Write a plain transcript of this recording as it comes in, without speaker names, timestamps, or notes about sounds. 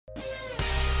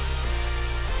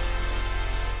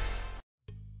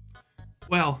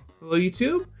Well, hello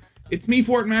YouTube, it's me,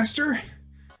 Fortmaster,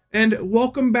 and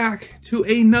welcome back to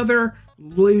another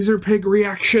Laser Pig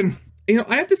reaction. You know,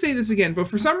 I have to say this again, but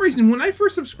for some reason, when I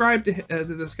first subscribed to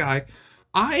this guy,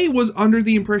 I was under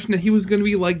the impression that he was going to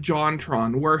be like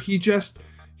JonTron, where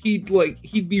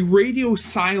he'd be radio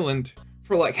silent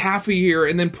for like half a year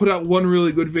and then put out one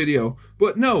really good video.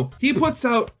 But no, he puts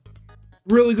out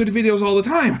really good videos all the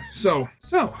time. So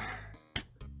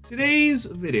today's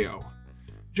video.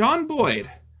 John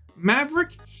Boyd,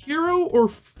 Maverick, hero or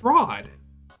fraud?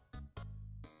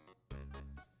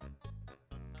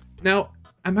 Now,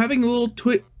 I'm having a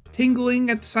little tingling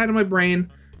at the side of my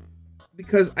brain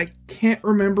because I can't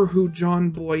remember who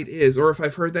John Boyd is or if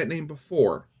I've heard that name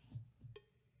before.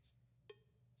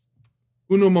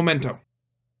 Uno momento.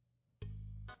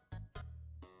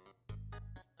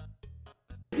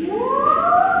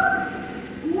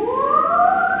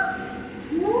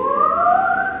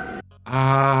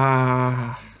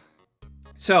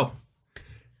 So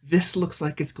this looks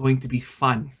like it's going to be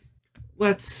fun.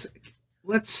 Let's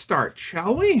start,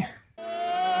 shall we?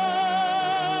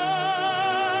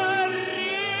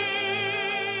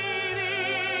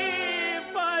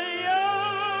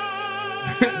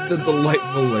 The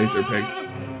delightful laser pig.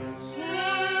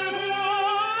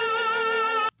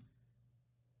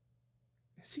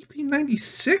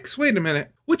 SCP-96? Wait a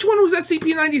minute. Which one was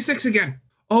SCP-96 again?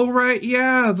 Oh, right,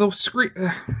 yeah, the screen...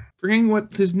 forgetting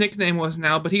what his nickname was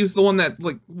now, but he was the one that,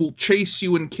 like, will chase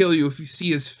you and kill you if you see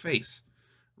his face.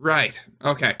 Right,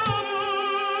 okay.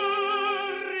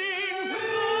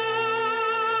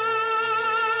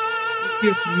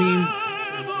 Yes, meme...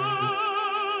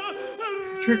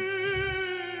 Patrick...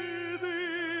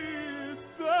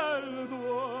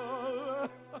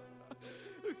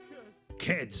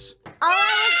 Kids.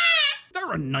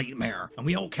 They're a nightmare, and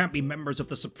we all can't be members of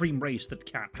the supreme race that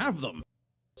can't have them.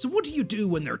 So what do you do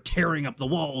when they're tearing up the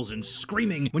walls and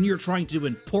screaming when you're trying to do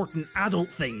important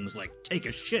adult things like take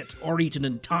a shit or eat an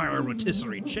entire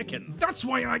rotisserie chicken? That's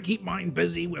why I keep mine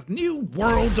busy with new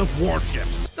World of Warships,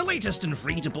 the latest and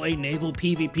free-to-play naval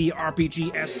PvP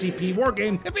RPG SCP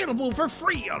wargame available for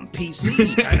free on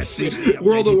PC. And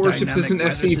World of Warships is an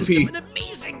SCP. An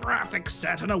amazing graphics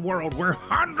set in a world where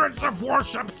hundreds of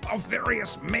warships of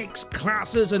various makes,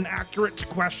 classes, and accurate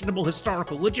questionable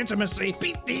historical legitimacy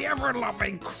beat the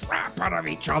ever-loving crap out of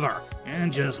each other.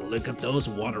 And just look at those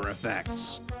water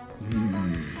effects.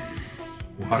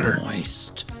 Water.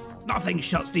 Moist. Nothing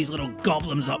shuts these little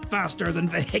goblins up faster than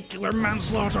vehicular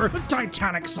manslaughter with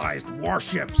Titanic-sized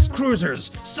warships,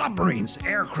 cruisers, submarines,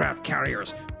 aircraft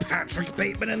carriers, Patrick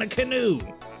Bateman in a canoe.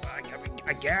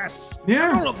 I guess.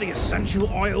 Yeah. All of the essential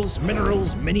oils,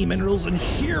 minerals, mini-minerals, and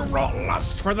sheer raw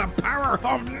lust for the power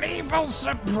of naval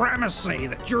supremacy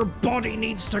that your body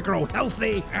needs to grow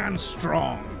healthy and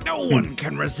strong. No one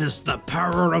can resist the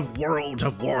power of World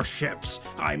of Warships.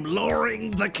 I'm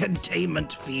lowering the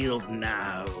containment field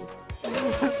now.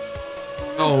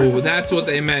 Oh, that's what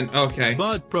they meant. Okay.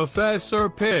 But Professor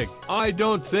Pig, I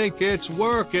don't think it's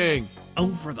working. Oh,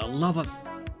 for the love of...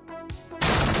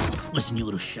 Listen, you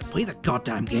little shit, play the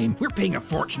goddamn game. We're paying a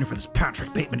fortune for this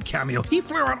Patrick Bateman cameo. He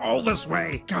flew out all this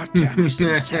way. Goddamn, he's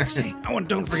so sexy. Oh, and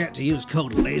don't forget to use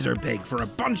code LASERPIG for a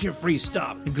bunch of free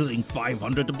stuff, including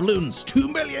 500 doubloons, 2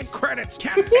 million credits,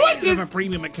 10 days of a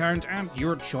premium account, and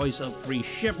your choice of free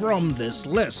ship from this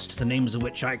list, the names of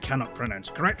which I cannot pronounce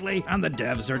correctly, and the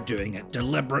devs are doing it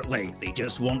deliberately. They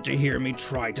just want to hear me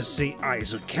try to say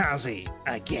Izukazi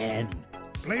again.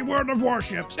 Play World of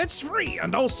Warships. It's free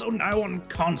and also now on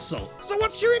console. So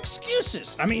what's your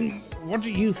excuses? I mean, what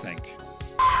do you think?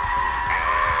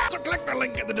 So click the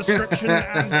link in the description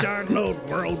and download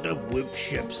World of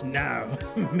Warships now.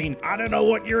 I mean, I don't know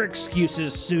what your excuse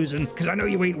is, Susan, because I know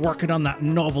you ain't working on that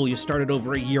novel you started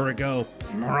over a year ago.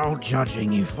 We're all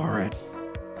judging you for it.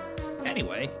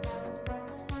 Anyway.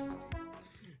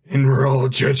 And we're all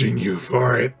judging you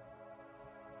for it.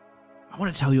 I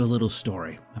want to tell you a little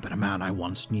story about a man I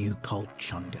once knew called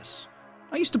Chungus.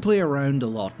 I used to play around a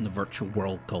lot in the virtual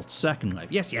world called Second Life.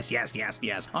 Yes.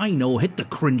 I know, hit the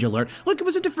cringe alert. Like it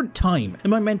was a different time,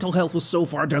 and my mental health was so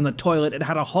far down the toilet it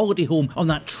had a holiday home on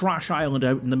that trash island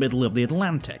out in the middle of the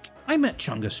Atlantic. I met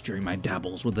Chungus during my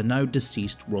dabbles with the now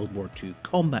deceased World War II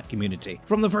combat community.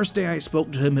 From the first day I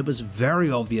spoke to him, it was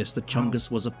very obvious that Chungus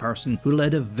was a person who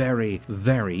led a very,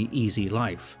 very easy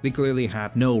life. They clearly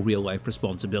had no real life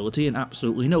responsibility and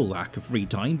absolutely no lack of free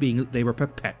time, being that they were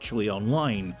perpetually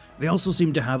online. They also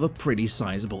seemed to have a pretty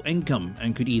sizable income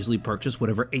and could easily purchase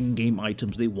whatever in-game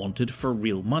items they wanted for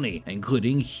real money,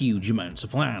 including huge amounts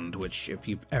of land, which if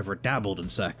you've ever dabbled in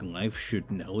Second Life should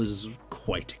know is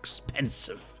quite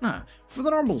expensive. Yeah, for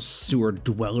the normal sewer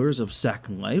dwellers of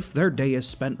Second Life, their day is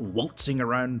spent waltzing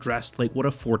around dressed like what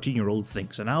a 14-year-old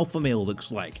thinks an alpha male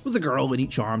looks like, with a girl in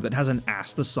each arm that has an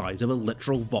ass the size of a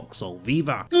literal Vauxhall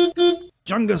Viva.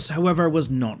 Chungus, however,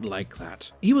 was not like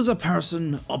that. He was a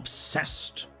person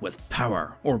obsessed with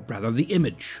power, or rather the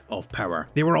image of power.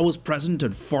 They were always present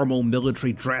in formal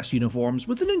military dress uniforms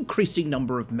with an increasing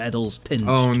number of medals pinned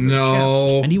to their chest,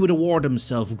 and he would award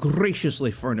himself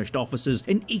graciously furnished offices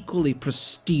in equally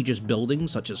prestigious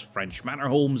buildings such as French manor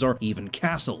homes or even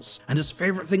castles. And his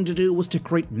favourite thing to do was to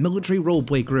create military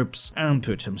roleplay groups and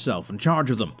put himself in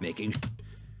charge of them, making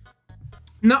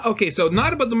Okay, so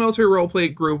not about the military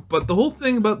roleplay group, but the whole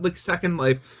thing about, like, Second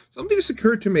Life. Something just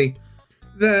occurred to me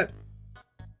that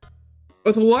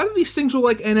with a lot of these things with,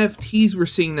 like, NFTs we're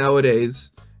seeing nowadays,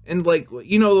 and, like,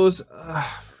 you know, those,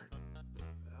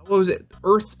 what was it,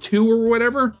 Earth 2 or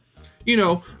whatever? You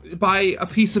know, buy a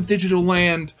piece of digital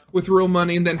land with real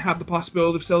money and then have the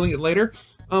possibility of selling it later.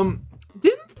 At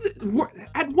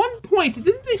one point,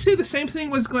 didn't they say the same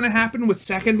thing was going to happen with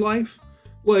Second Life?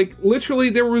 Like, literally,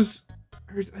 there was...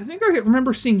 I think I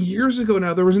remember seeing years ago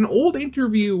now, there was an old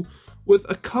interview with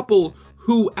a couple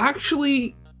who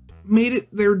actually made it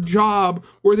their job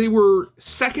where they were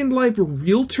Second Life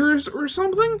realtors or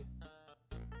something?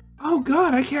 Oh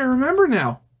god, I can't remember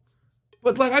now.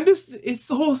 But like, it's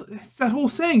that whole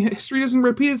saying, history doesn't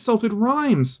repeat itself, it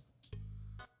rhymes.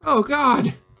 Oh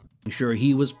god. Sure,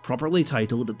 he was properly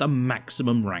titled at the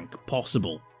maximum rank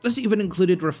possible. This even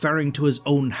included referring to his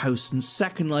own house in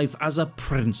Second Life as a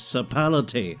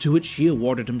principality, to which he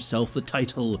awarded himself the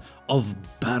title of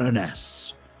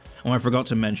Baroness. Oh, I forgot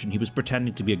to mention he was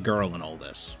pretending to be a girl in all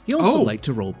this. He also liked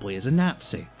to roleplay as a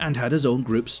Nazi, and had his own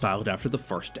group styled after the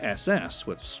first SS,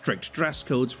 with strict dress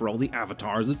codes for all the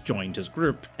avatars that joined his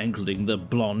group, including the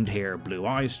blonde hair, blue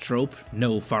eyes trope,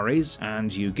 no furries,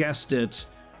 and you guessed it,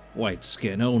 white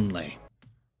skin only.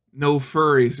 No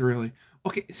furries, really.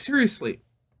 Okay, seriously.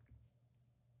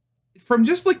 From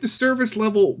just like the service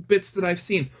level bits that I've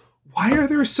seen, why are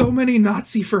there so many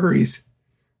Nazi furries?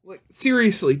 Like,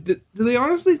 seriously, do they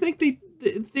honestly think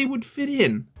they would fit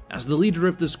in? As the leader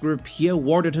of this group, he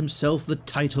awarded himself the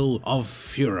title of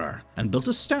Führer, and built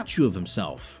a statue of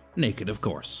himself, naked of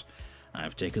course.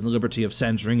 I've taken the liberty of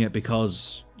censoring it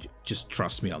because, just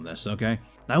trust me on this, okay?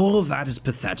 Now all of that is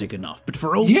pathetic enough, but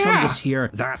for old Chungus here,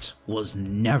 that was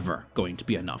never going to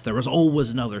be enough. There was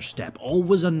always another step,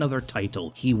 always another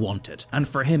title he wanted. And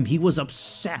for him, he was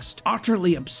obsessed,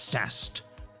 utterly obsessed.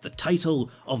 The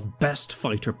title of Best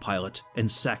Fighter Pilot in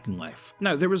Second Life.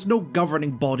 Now, there was no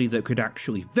governing body that could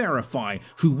actually verify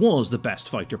who was the best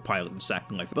fighter pilot in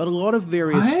Second Life, but a lot of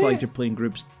various fighter plane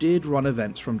groups did run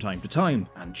events from time to time,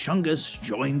 and Chungus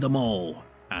joined them all,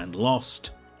 and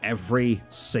lost every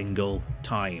single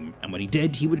time. And when he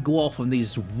did, he would go off on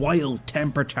these wild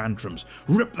temper tantrums,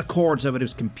 rip the cords out of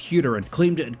his computer and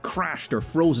claimed it had crashed or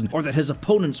frozen, or that his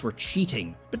opponents were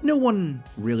cheating. But no one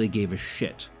really gave a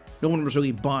shit. No one was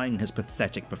really buying his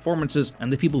pathetic performances,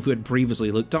 and the people who had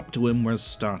previously looked up to him were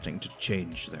starting to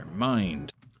change their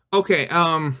mind. Okay,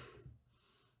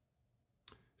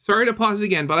 sorry to pause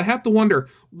again, but I have to wonder,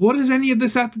 what does any of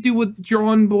this have to do with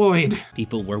John Boyd?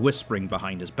 People were whispering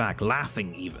behind his back,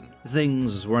 laughing even.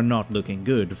 Things were not looking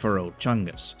good for old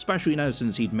Chungus, especially now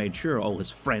since he'd made sure all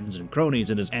his friends and cronies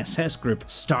in his SS group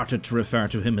started to refer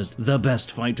to him as the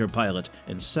best fighter pilot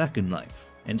in Second Life.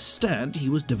 Instead, he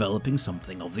was developing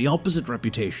something of the opposite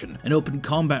reputation. In open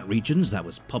combat regions, that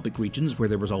was public regions where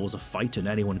there was always a fight and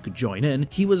anyone could join in,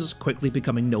 he was quickly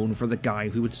becoming known for the guy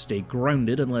who would stay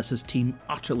grounded unless his team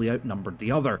utterly outnumbered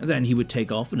the other. Then he would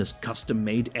take off in his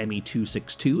custom-made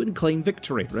ME-262 and claim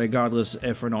victory, regardless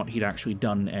if or not he'd actually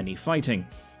done any fighting.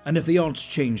 And if the odds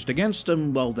changed against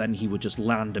him, well then he would just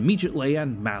land immediately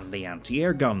and man the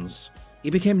anti-air guns.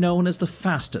 He became known as the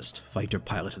fastest fighter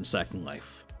pilot in Second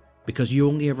Life, because you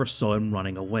only ever saw him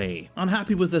running away.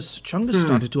 Unhappy with this, Chungus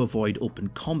started to avoid open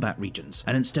combat regions,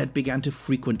 and instead began to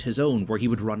frequent his own, where he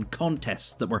would run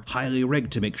contests that were highly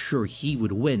rigged to make sure he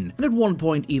would win, and at one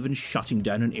point even shutting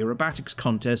down an aerobatics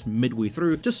contest midway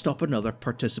through to stop another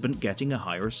participant getting a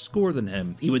higher score than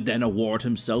him. He would then award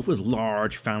himself with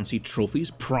large fancy trophies,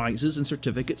 prizes and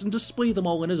certificates, and display them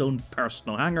all in his own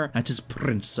personal hangar at his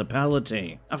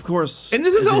principality. Of course, and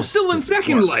this is all still in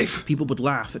Second Life! People would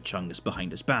laugh at Chungus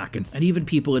behind his back, and even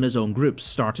people in his own groups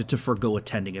started to forgo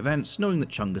attending events, knowing that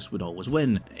Chungus would always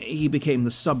win. He became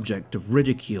the subject of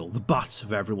ridicule, the butt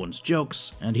of everyone's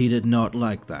jokes, and he did not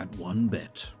like that one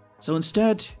bit. So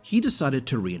instead, he decided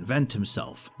to reinvent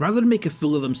himself. Rather than make a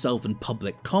fool of himself in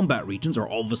public combat regions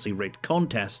or obviously rigged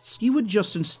contests, he would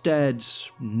just instead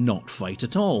not fight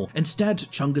at all. Instead,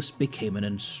 Chungus became an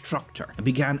instructor and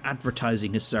began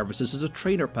advertising his services as a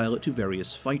trainer pilot to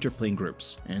various fighter plane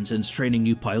groups. And since training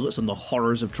new pilots on the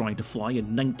horrors of trying to fly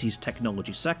in 90s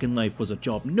technology Second Life was a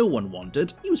job no one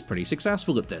wanted, he was pretty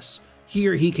successful at this.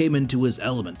 Here he came into his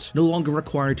element. No longer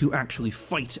required to actually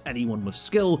fight anyone with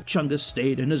skill, Chungus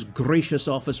stayed in his gracious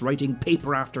office writing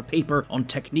paper after paper on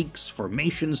techniques,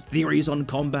 formations, theories on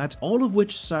combat, all of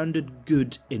which sounded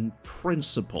good in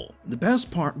principle. The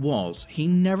best part was, he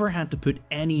never had to put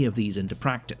any of these into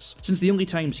practice, since the only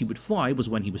times he would fly was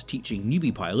when he was teaching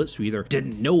newbie pilots who either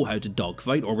didn't know how to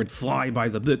dogfight or would fly by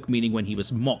the book, meaning when he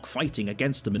was mock fighting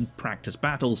against them in practice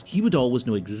battles, he would always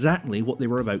know exactly what they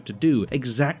were about to do,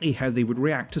 exactly how they would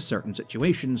react to certain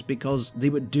situations, because they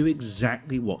would do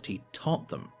exactly what he taught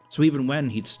them. So even when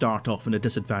he'd start off in a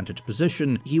disadvantaged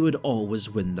position, he would always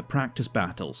win the practice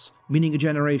battles, meaning a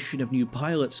generation of new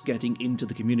pilots getting into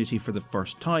the community for the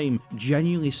first time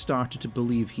genuinely started to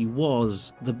believe he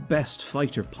was the best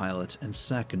fighter pilot in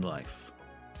Second Life.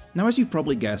 Now, as you've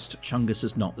probably guessed, Chungus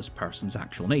is not this person's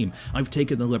actual name. I've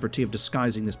taken the liberty of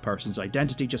disguising this person's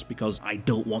identity just because I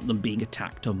don't want them being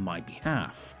attacked on my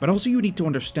behalf. But also you need to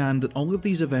understand that all of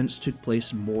these events took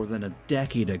place more than a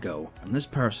decade ago, and this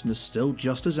person is still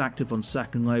just as active on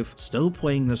Second Life, still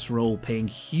playing this role, paying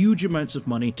huge amounts of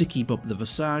money to keep up the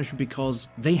visage because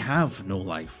they have no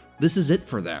life. This is it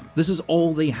for them. This is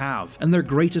all they have. And their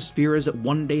greatest fear is that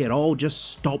one day it all just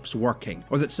stops working,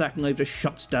 or that Second Life just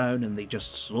shuts down and they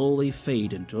just slowly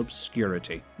fade into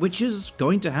obscurity. Which is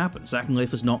going to happen. Second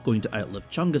Life is not going to outlive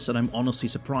Chungus, and I'm honestly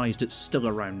surprised it's still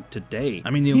around today.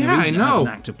 I mean, the only reason it has an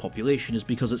active population is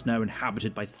because it's now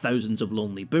inhabited by thousands of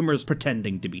lonely boomers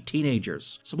pretending to be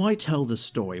teenagers. So why tell this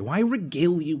story? Why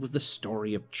regale you with the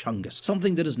story of Chungus?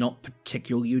 Something that is not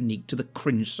particularly unique to the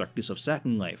cringe circus of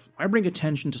Second Life. Why bring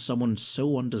attention to someone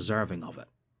so undeserving of it?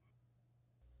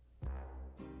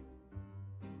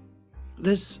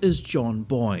 This is John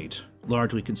Boyd,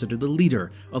 largely considered the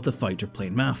leader of the fighter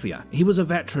plane mafia. He was a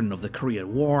veteran of the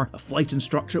Korean War, a flight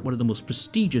instructor at one of the most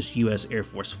prestigious US Air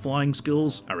Force flying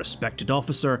schools, a respected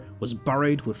officer, was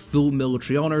buried with full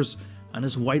military honours, and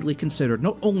is widely considered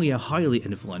not only a highly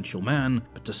influential man,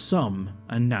 but to some,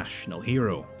 a national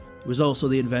hero. He was also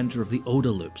the inventor of the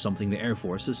ODA loop, something the Air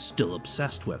Force is still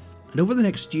obsessed with. And over the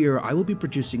next year, I will be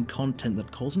producing content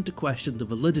that calls into question the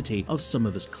validity of some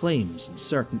of his claims and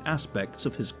certain aspects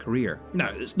of his career. Now,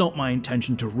 it's not my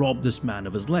intention to rob this man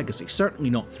of his legacy, certainly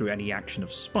not through any action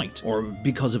of spite, or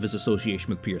because of his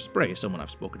association with Pierce Bray, someone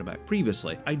I've spoken about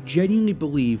previously. I genuinely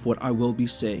believe what I will be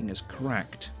saying is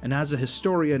correct, and as a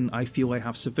historian, I feel I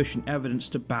have sufficient evidence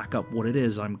to back up what it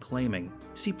is I'm claiming.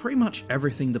 See, pretty much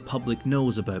everything the public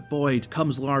knows about Boyd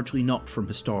comes largely not from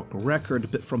historical record,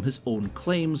 but from his own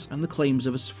claims and the claims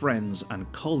of his friends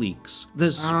and colleagues.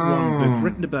 This one book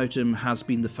written about him has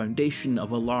been the foundation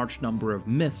of a large number of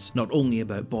myths, not only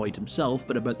about Boyd himself,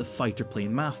 but about the fighter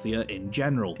plane mafia in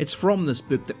general. It's from this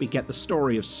book that we get the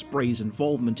story of Spray's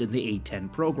involvement in the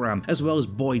A-10 program, as well as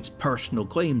Boyd's personal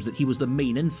claims that he was the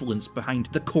main influence behind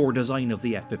the core design of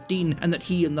the F-15, and that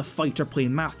he and the fighter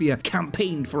plane mafia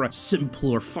campaigned for a simpler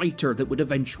fighter that would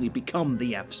eventually become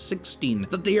the F-16,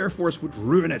 that the Air Force would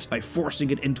ruin it by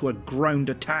forcing it into a ground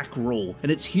attack role.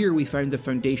 And it's here we found the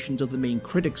foundations of the main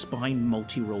critics behind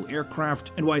multi-role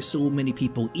aircraft, and why so many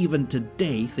people even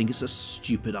today think it's a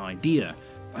stupid idea.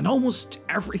 And almost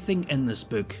everything in this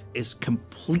book is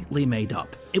completely made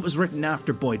up. It was written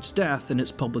after Boyd's death, and its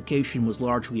publication was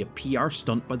largely a PR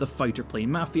stunt by the fighter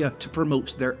plane mafia to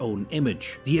promote their own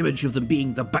image. The image of them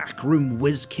being the backroom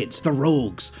whiz kids, the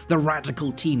rogues, the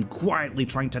radical team quietly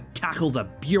trying to tackle the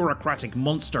bureaucratic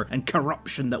monster and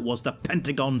corruption that was the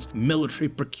Pentagon's military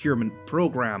procurement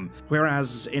program.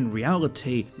 Whereas in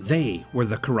reality, they were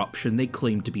the corruption they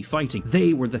claimed to be fighting.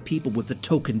 They were the people with the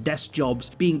token desk jobs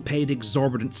being paid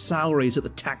exorbitant salaries at the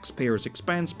taxpayers'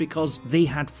 expense because they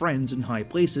had friends in high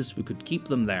places who could keep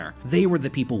them there. They were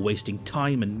the people wasting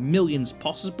time and millions,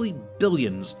 possibly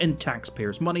billions, in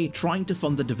taxpayers' money trying to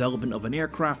fund the development of an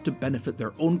aircraft to benefit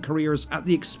their own careers at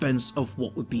the expense of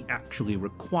what would be actually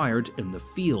required in the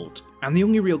field. And the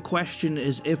only real question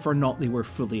is if or not they were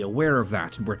fully aware of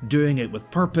that and were doing it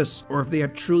with purpose, or if they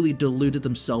had truly deluded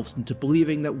themselves into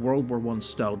believing that World War I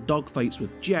style dogfights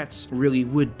with jets really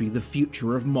would be the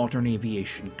future of modern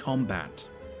aviation combat.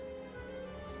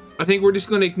 I think we're just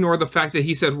going to ignore the fact that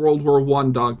he said World War I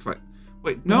dogfight.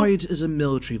 Wait, no? Boyd is a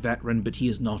military veteran, but he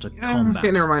is not a combat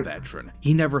veteran.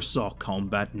 He never saw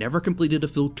combat, never completed a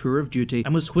full tour of duty,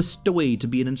 and was whisked away to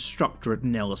be an instructor at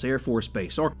Nellis Air Force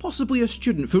Base, or possibly a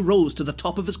student who rose to the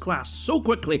top of his class so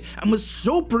quickly and was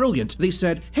so brilliant they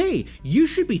said, "Hey, you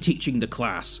should be teaching the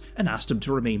class," and asked him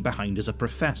to remain behind as a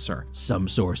professor. Some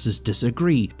sources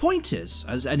disagree. Point is,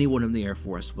 as anyone in the Air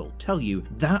Force will tell you,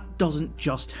 that doesn't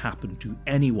just happen to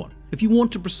anyone. If you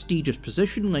want a prestigious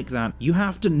position like that, you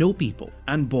have to know people.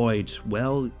 And Boyd,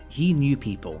 well, he knew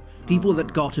people. People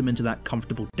that got him into that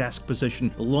comfortable desk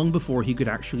position long before he could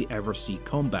actually ever see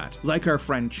combat. Like our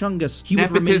friend Chungus, he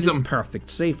would remain in perfect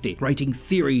safety, writing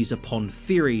theories upon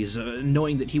theories,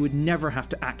 knowing that he would never have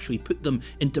to actually put them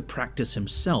into practice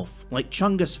himself. Like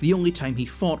Chungus, the only time he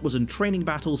fought was in training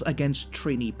battles against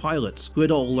trainee pilots, who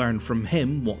had all learned from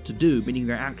him what to do, meaning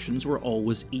their actions were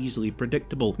always easily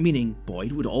predictable, meaning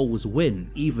Boyd would always win,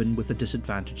 even with a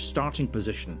disadvantaged starting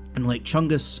position. And like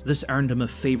Chungus, this earned him a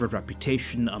favoured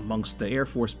reputation amongst the Air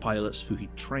Force pilots who he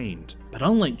trained. But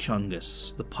unlike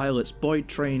Chungus, the pilots Boyd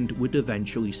trained would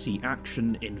eventually see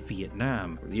action in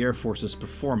Vietnam, where the Air Force's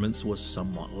performance was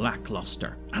somewhat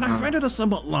lackluster. And I find it a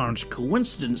somewhat large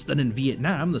coincidence that in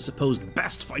Vietnam, the supposed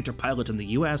best fighter pilot in the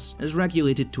US is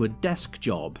relegated to a desk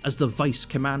job as the vice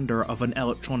commander of an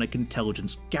electronic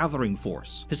intelligence gathering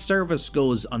force. His service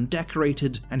goes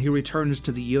undecorated, and he returns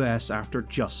to the US after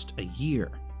just a year.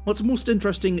 What's most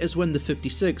interesting is when the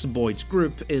 56, Boyd's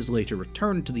group, is later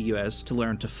returned to the US to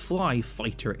learn to fly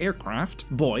fighter aircraft.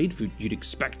 Boyd, who you'd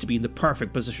expect to be in the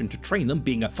perfect position to train them,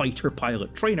 being a fighter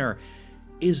pilot trainer,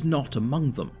 is not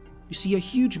among them. You see, a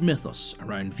huge mythos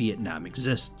around Vietnam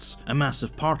exists. A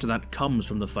massive part of that comes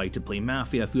from the fight-to-play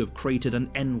mafia, who have created an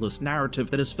endless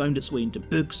narrative that has found its way into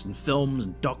books and films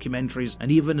and documentaries,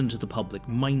 and even into the public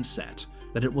mindset.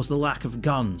 That it was the lack of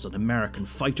guns on American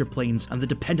fighter planes and the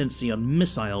dependency on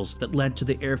missiles that led to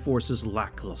the Air Force's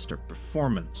lackluster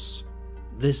performance.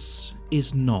 This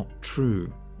is not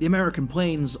true. The American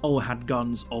planes all had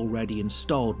guns already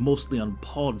installed, mostly on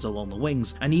pods along the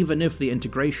wings, and even if the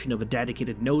integration of a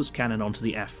dedicated nose cannon onto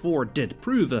the F-4 did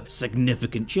prove a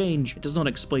significant change, it does not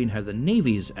explain how the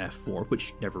Navy's F-4,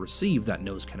 which never received that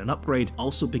nose cannon upgrade,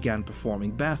 also began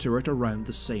performing better at around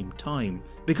the same time.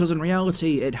 Because in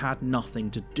reality, it had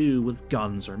nothing to do with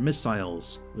guns or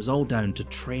missiles. It was all down to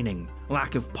training.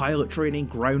 Lack of pilot training,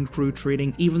 ground crew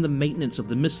training, even the maintenance of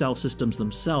the missile systems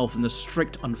themselves, and the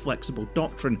strict, unflexible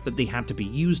doctrine that they had to be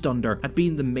used under had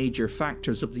been the major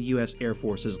factors of the US Air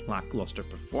Force's lackluster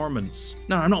performance.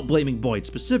 Now, I'm not blaming Boyd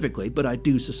specifically, but I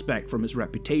do suspect from his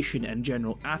reputation and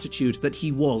general attitude that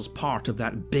he was part of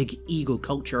that big ego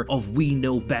culture of "we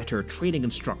know better" training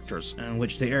instructors,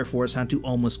 which the Air Force had to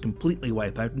almost completely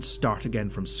wipe out and start again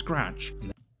from scratch.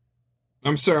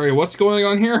 I'm sorry, what's going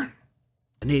on here?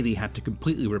 The Navy had to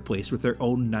completely replace with their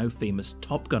own now famous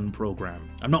Top Gun program.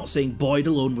 I'm not saying Boyd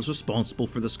alone was responsible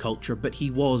for this culture, but he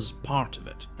was part of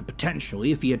it. And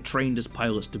potentially, if he had trained his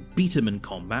pilots to beat him in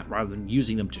combat rather than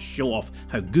using them to show off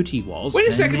how good he was. Wait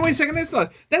a second, I just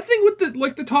thought that thing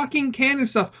with the talking cannon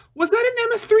stuff, was that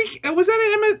an MS3? Was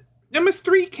that an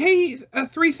MS3K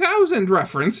 3000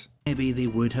 reference? Maybe they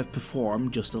would have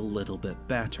performed just a little bit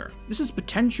better. This is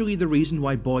potentially the reason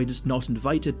why Boyd is not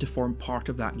invited to form part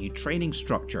of that new training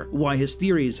structure, why his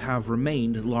theories have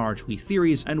remained largely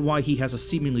theories, and why he has a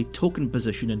seemingly token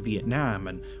position in Vietnam,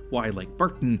 and why, like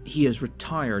Burton, he is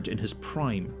retired in his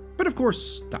prime. But of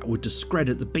course, that would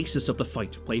discredit the basis of the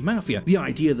fight-to-play mafia, the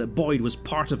idea that Boyd was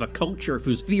part of a culture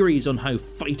whose theories on how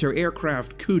fighter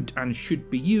aircraft could and should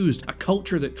be used, a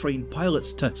culture that trained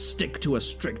pilots to stick to a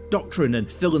strict doctrine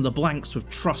and fill in the blanks with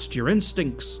 "trust your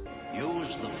instincts."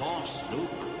 Use the Force,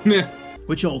 Luke.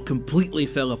 Which all completely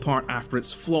fell apart after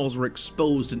its flaws were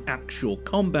exposed in actual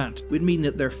combat, would mean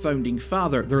that their founding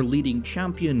father, their leading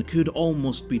champion, could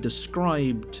almost be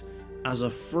described as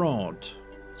a fraud.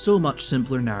 So much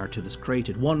simpler narrative is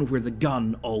created, one where the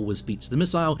gun always beats the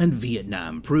missile, and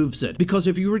Vietnam proves it. Because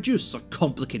if you reduce a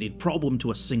complicated problem to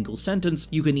a single sentence,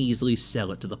 you can easily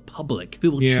sell it to the public,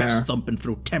 who will chest thump and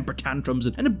throw temper tantrums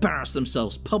and embarrass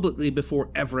themselves publicly before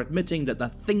ever admitting that the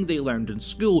thing they learned in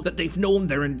school, that they've known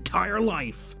their entire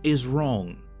life, is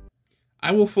wrong.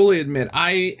 I will fully admit,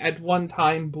 I at one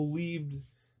time believed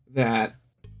that.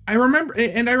 I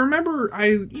remember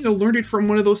I learned it from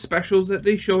one of those specials that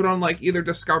they showed on like either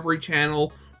Discovery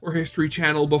Channel or History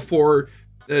Channel before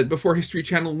History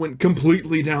Channel went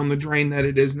completely down the drain that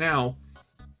it is now.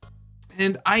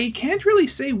 And I can't really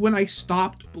say when I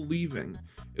stopped believing.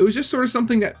 It was just sort of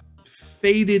something that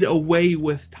faded away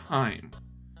with time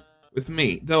with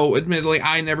me. Though admittedly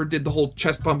I never did the whole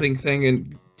chest bumping thing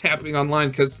and tapping online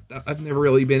because I've never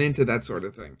really been into that sort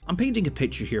of thing. I'm painting a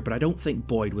picture here, but I don't think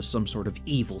Boyd was some sort of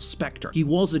evil spectre. He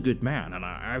was a good man, and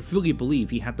I fully believe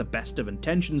he had the best of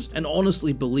intentions, and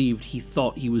honestly believed he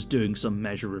thought he was doing some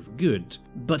measure of good.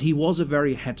 But he was a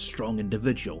very headstrong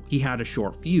individual. He had a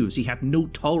short fuse, he had no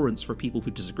tolerance for people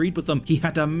who disagreed with him, he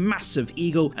had a massive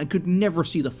ego and could never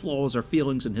see the flaws or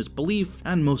failings in his belief,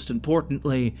 and most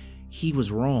importantly, he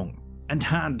was wrong. And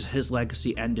had his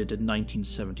legacy ended in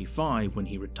 1975 when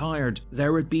he retired,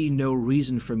 there would be no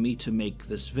reason for me to make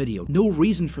this video. No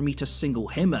reason for me to single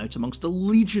him out amongst a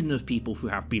legion of people who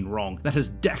have been wrong, that has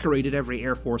decorated every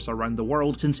Air Force around the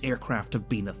world since aircraft have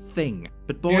been a thing.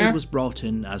 But Boyd was brought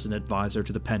in as an advisor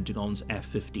to the Pentagon's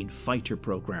F-15 fighter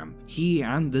program. He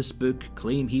and this book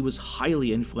claim he was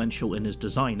highly influential in his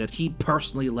design, that he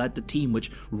personally led the team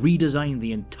which redesigned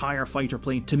the entire fighter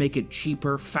plane to make it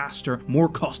cheaper, faster, more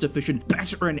cost efficient,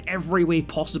 better in every way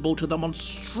possible to the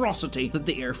monstrosity that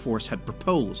the Air Force had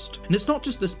proposed. And it's not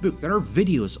just this book, there are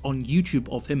videos on YouTube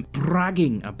of him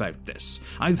bragging about this.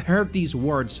 I've heard these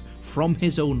words from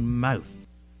his own mouth.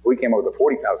 We came up with a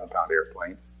 40,000-pound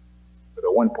airplane with a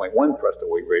 1.1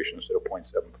 thrust-to-weight ratio instead of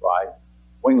 0.75.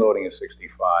 Wing loading is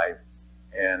 65,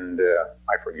 and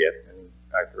I forget, and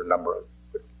after a number,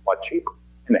 but a lot cheaper.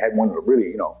 And they had one that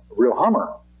really, a real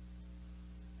Hummer,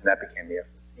 and that became the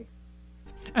F-15.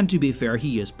 And to be fair,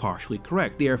 he is partially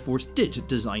correct. The Air Force did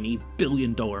design a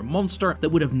billion-dollar monster that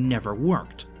would have never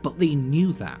worked. But they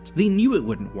knew that. They knew it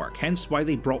wouldn't work, hence why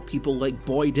they brought people like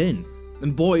Boyd in.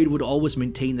 And Boyd would always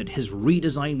maintain that his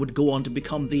redesign would go on to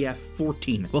become the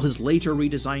F-14, while his later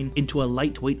redesign into a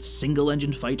lightweight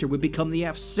single-engine fighter would become the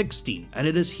F-16. And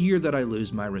it is here that I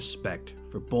lose my respect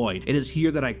for Boyd. It is here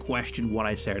that I question what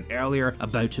I said earlier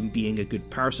about him being a good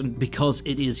person, because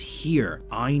it is here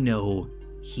I know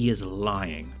he is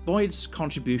lying. Boyd's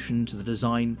contribution to the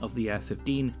design of the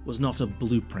F-15 was not a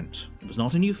blueprint. It was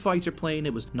not a new fighter plane,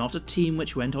 it was not a team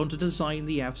which went on to design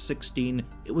the F-16.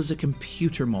 It was a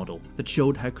computer model that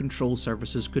showed how control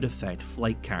surfaces could affect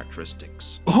flight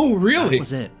characteristics. Oh, really? That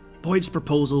was it. Boyd's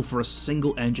proposal for a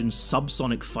single-engine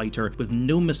subsonic fighter with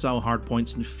no missile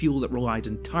hardpoints and fuel that relied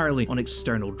entirely on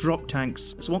external drop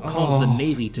tanks is what caused the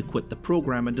Navy to quit the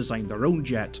program and design their own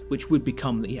jet, which would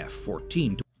become the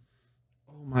F-14.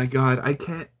 Oh my god, I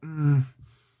can't.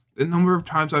 The number of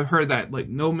times I've heard that, like,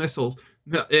 no missiles,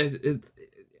 no,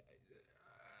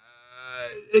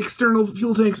 external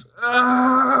fuel tanks.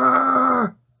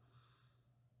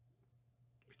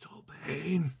 It's all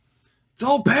pain. It's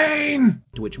all pain!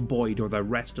 To which Boyd or the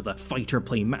rest of the fighter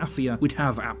plane mafia would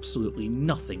have absolutely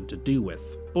nothing to do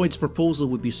with. Boyd's proposal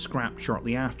would be scrapped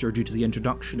shortly after due to the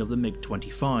introduction of the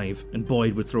MiG-25, and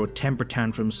Boyd would throw a temper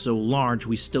tantrum so large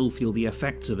we still feel the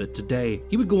effects of it today.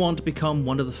 He would go on to become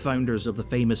one of the founders of the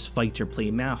famous fighter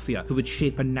plane mafia, who would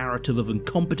shape a narrative of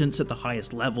incompetence at the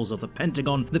highest levels of the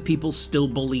Pentagon that people still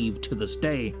believe to this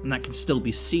day, and that can still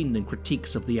be seen in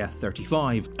critiques of the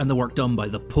F-35, and the work done by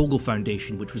the Pogo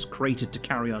Foundation, which was created to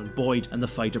carry on Boyd and the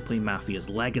fighter plane mafia's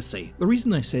legacy. The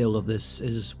reason I say all of this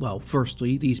is, well,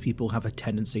 firstly, these people have a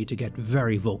tendency to get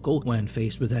very vocal when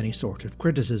faced with any sort of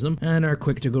criticism, and are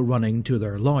quick to go running to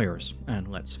their lawyers. And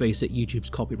let's face it, YouTube's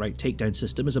copyright takedown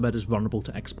system is about as vulnerable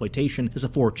to exploitation as a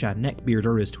 4chan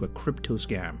neckbearder is to a crypto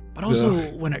scam. But also,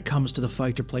 when it comes to the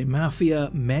fighter plane mafia,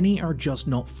 many are just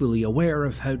not fully aware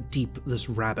of how deep this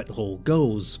rabbit hole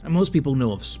goes. And most people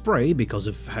know of Spray because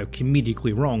of how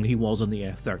comedically wrong he was on the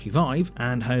F-35,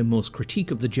 and how most critique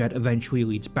of the jet eventually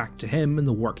leads back to him and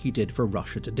the work he did for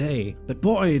Russia Today. But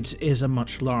Boyd is a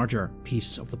much larger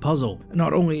piece of the puzzle.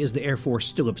 Not only is the Air Force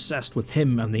still obsessed with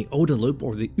him and the OODA loop,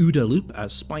 or the OODA loop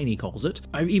as Spiney calls it,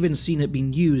 I've even seen it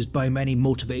being used by many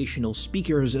motivational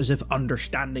speakers as if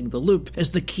understanding the loop is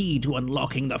the key to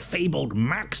unlocking the fabled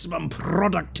maximum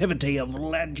productivity of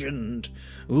legend.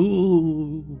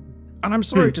 Ooh. And I'm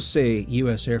sorry to say,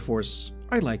 US Air Force,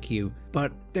 I like you,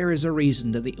 but there is a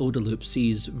reason that the OODA loop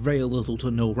sees very little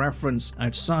to no reference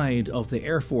outside of the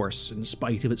Air Force in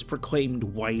spite of its proclaimed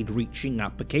wide-reaching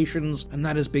applications, and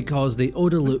that is because the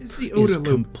OODA loop is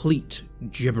complete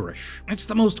gibberish. It's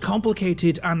the most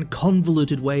complicated and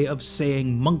convoluted way of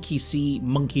saying monkey see,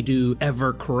 monkey do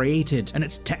ever created, and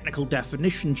its technical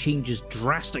definition changes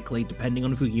drastically depending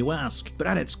on who you ask. But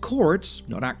at its core, it's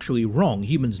not actually wrong.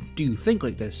 Humans do think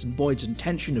like this, and Boyd's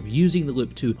intention of using the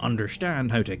loop to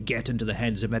understand how to get into the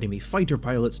heads of enemy fighter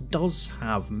pilots does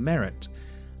have merit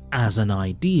as an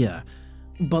idea.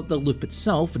 But the loop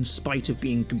itself, in spite of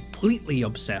being completely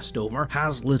obsessed over,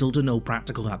 has little to no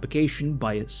practical application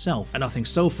by itself, and nothing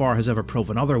so far has ever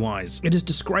proven otherwise. It is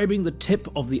describing the tip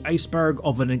of the iceberg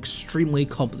of an extremely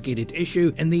complicated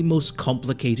issue in the most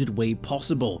complicated way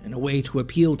possible, in a way to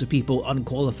appeal to people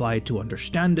unqualified to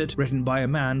understand it, written by a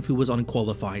man who was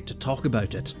unqualified to talk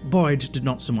about it. Boyd did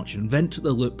not so much invent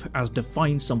the loop as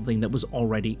define something that was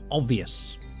already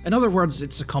obvious. In other words,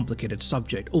 it's a complicated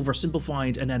subject,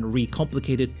 oversimplified and then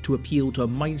recomplicated to appeal to a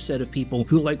mindset of people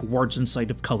who like words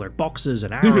inside of coloured boxes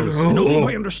and arrows. And only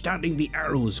by understanding the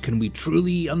arrows can we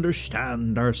truly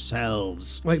understand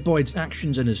ourselves. Like Boyd's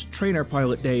actions in his trainer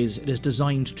pilot days, it is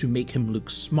designed to make him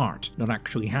look smart, not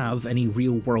actually have any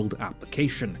real-world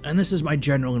application. And this is my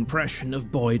general impression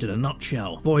of Boyd in a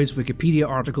nutshell. Boyd's Wikipedia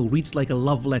article reads like a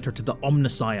love letter to the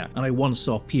Omnissiah, and I once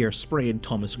saw Pierre Spray and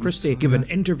Thomas Christie give an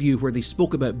interview where they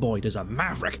spoke about Boyd as a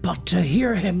maverick. But to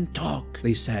hear him talk,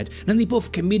 they said, and they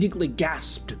both comedically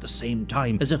gasped at the same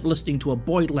time, as if listening to a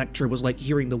Boyd lecture was like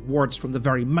hearing the words from the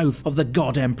very mouth of the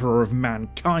God Emperor of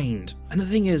mankind. And the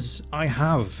thing is, I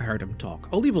have heard him talk.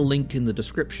 I'll leave a link in the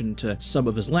description to some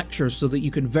of his lectures so that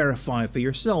you can verify for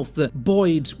yourself that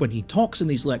Boyd, when he talks in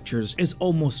these lectures, is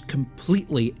almost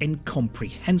completely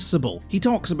incomprehensible. He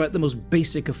talks about the most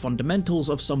basic of fundamentals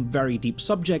of some very deep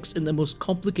subjects in the most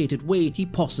complicated way he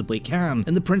possibly can,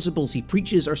 and the principles he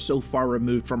preaches are so far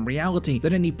removed from reality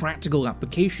that any practical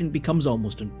application becomes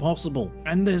almost impossible.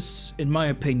 And this, in my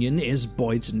opinion, is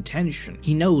Boyd's intention.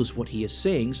 He knows what he is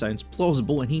saying sounds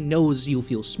plausible, and he knows you'll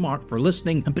feel smart for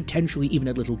listening, and potentially even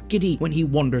a little giddy when he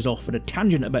wanders off on a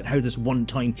tangent about how this one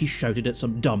time he shouted at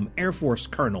some dumb Air Force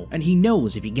colonel. And he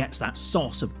knows if he gets that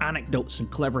sauce of anecdotes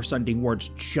and clever sounding words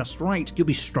just right, you'll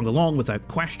be strung along without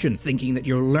question, thinking that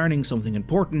you're learning something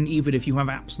important even if you have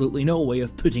absolutely no way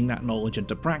of putting that knowledge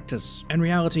into practice. In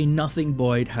reality, nothing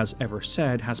Boyd has ever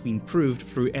said has been proved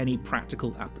through any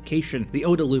practical application. The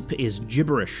OODA loop is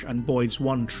gibberish, and Boyd's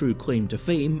one true claim to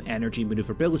fame, energy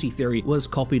maneuverability theory, was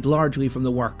copied largely from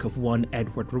the work of one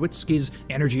Edward Rowitsky's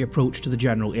energy approach to the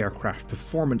general aircraft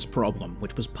performance problem,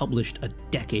 which was published a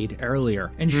decade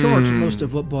earlier. In short, most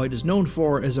of what Boyd is known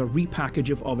for is a repackage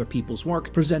of other people's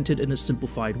work presented in a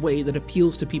simplified way that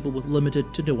appeals to people with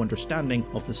limited to no understanding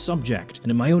of the subject,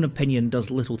 and in my own opinion does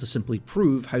little to simply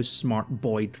prove how smart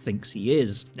Boyd thinks he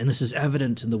is. And this is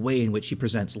evident in the way in which he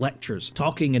presents lectures,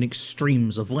 talking in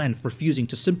extremes of length, refusing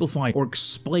to simplify or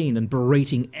explain, and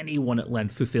berating anyone at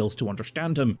length who fails to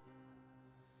understand him.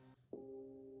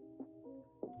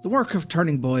 The work of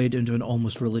turning Boyd into an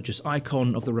almost religious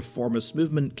icon of the reformist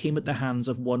movement came at the hands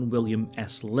of one William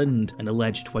S. Lind, an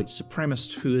alleged white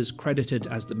supremacist who is credited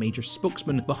as the major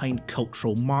spokesman behind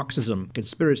cultural Marxism, a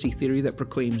conspiracy theory that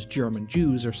proclaims German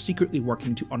Jews are secretly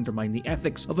working to undermine the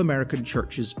ethics of American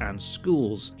churches and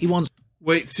schools. He wants—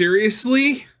 Wait,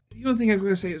 seriously? The only thing I'm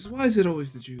going to say is, why is it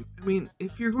always the Jews? I mean,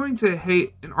 if you're going to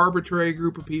hate an arbitrary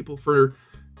group of people for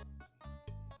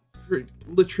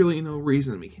literally no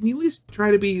reason to me, can you at least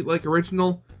try to be like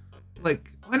original?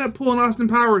 Like, why not pull an Austin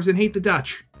Powers and hate the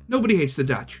Dutch? Nobody hates the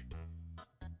Dutch.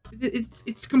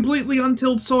 It's completely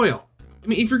untilled soil. I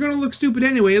mean, if you're gonna look stupid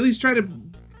anyway, at least try to,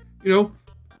 you know,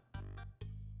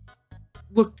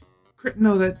 look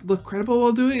credible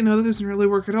while doing it. No, that doesn't really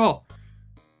work at all.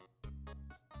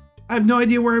 I have no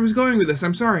idea where I was going with this.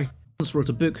 I'm sorry. Wrote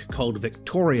a book called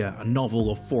Victoria, a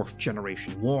novel of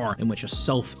fourth-generation war, in which a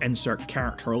self-insert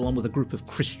character along with a group of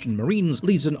Christian Marines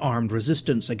leads an armed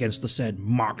resistance against the said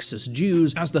Marxist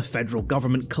Jews as the federal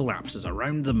government collapses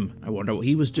around them. I wonder what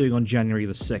he was doing on January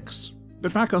the 6th.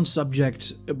 But back on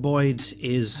subject, Boyd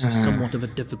is somewhat of a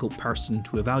difficult person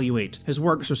to evaluate. His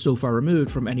works are so far removed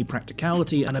from any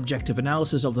practicality, and objective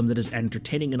analysis of them that is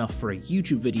entertaining enough for a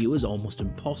YouTube video is almost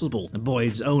impossible, and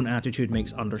Boyd's own attitude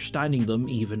makes understanding them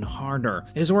even harder.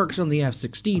 His works on the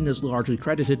F-16 is largely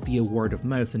credited via word of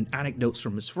mouth and anecdotes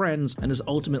from his friends, and is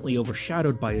ultimately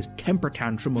overshadowed by his temper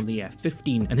tantrum on the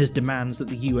F-15 and his demands that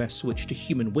the US switch to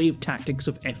human wave tactics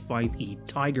of F-5E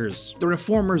Tigers. The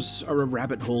reformers are a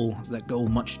rabbit hole that go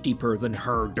much deeper than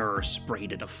her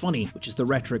sprayed at a funny, which is the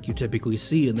rhetoric you typically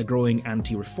see in the growing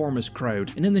anti-reformist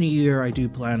crowd. And in the new year, I do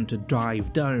plan to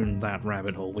dive down that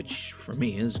rabbit hole, which for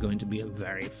me is going to be a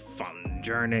very fun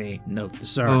journey. Note the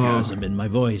sarcasm in my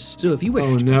voice. So if you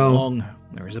wish to come along,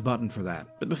 there is a button for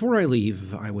that. But before I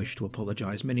leave, I wish to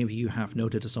apologise. Many of you have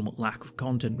noted a somewhat lack of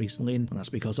content recently, and that's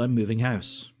because I'm moving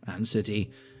house, and city,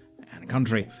 and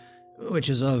country, which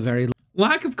is a very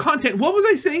lack of content. What was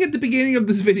I saying at the beginning of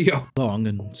this video? Long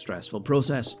and stressful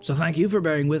process. So thank you for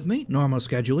bearing with me. Normal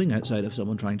scheduling, outside of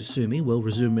someone trying to sue me, will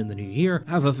resume in the new year.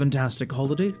 Have a fantastic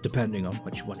holiday, depending on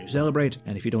which one you celebrate.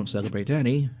 And if you don't celebrate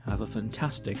any, have a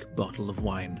fantastic bottle of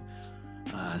wine.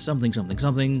 Something, something,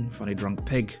 something. Funny drunk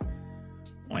pig.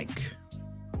 Oink.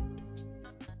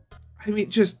 I mean,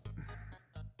 just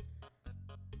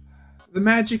the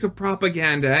magic of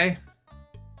propaganda, eh?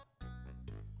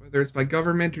 Whether it's by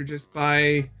government or just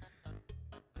by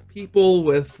people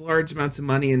with large amounts of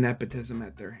money and nepotism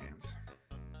at their hands.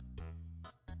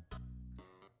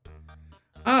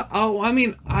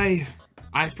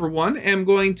 I for one am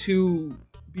going to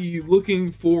be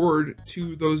looking forward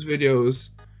to those videos,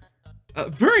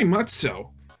 very much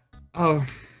so.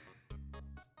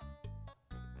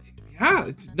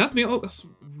 Yeah, nothing else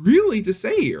really to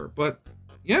say here, but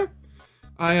yeah,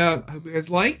 I hope you guys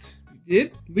liked. If you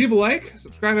did, leave a like,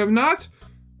 subscribe if not.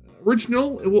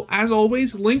 Original, it will, as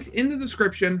always, linked in the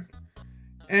description,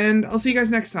 and I'll see you guys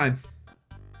next time.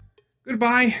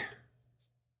 Goodbye.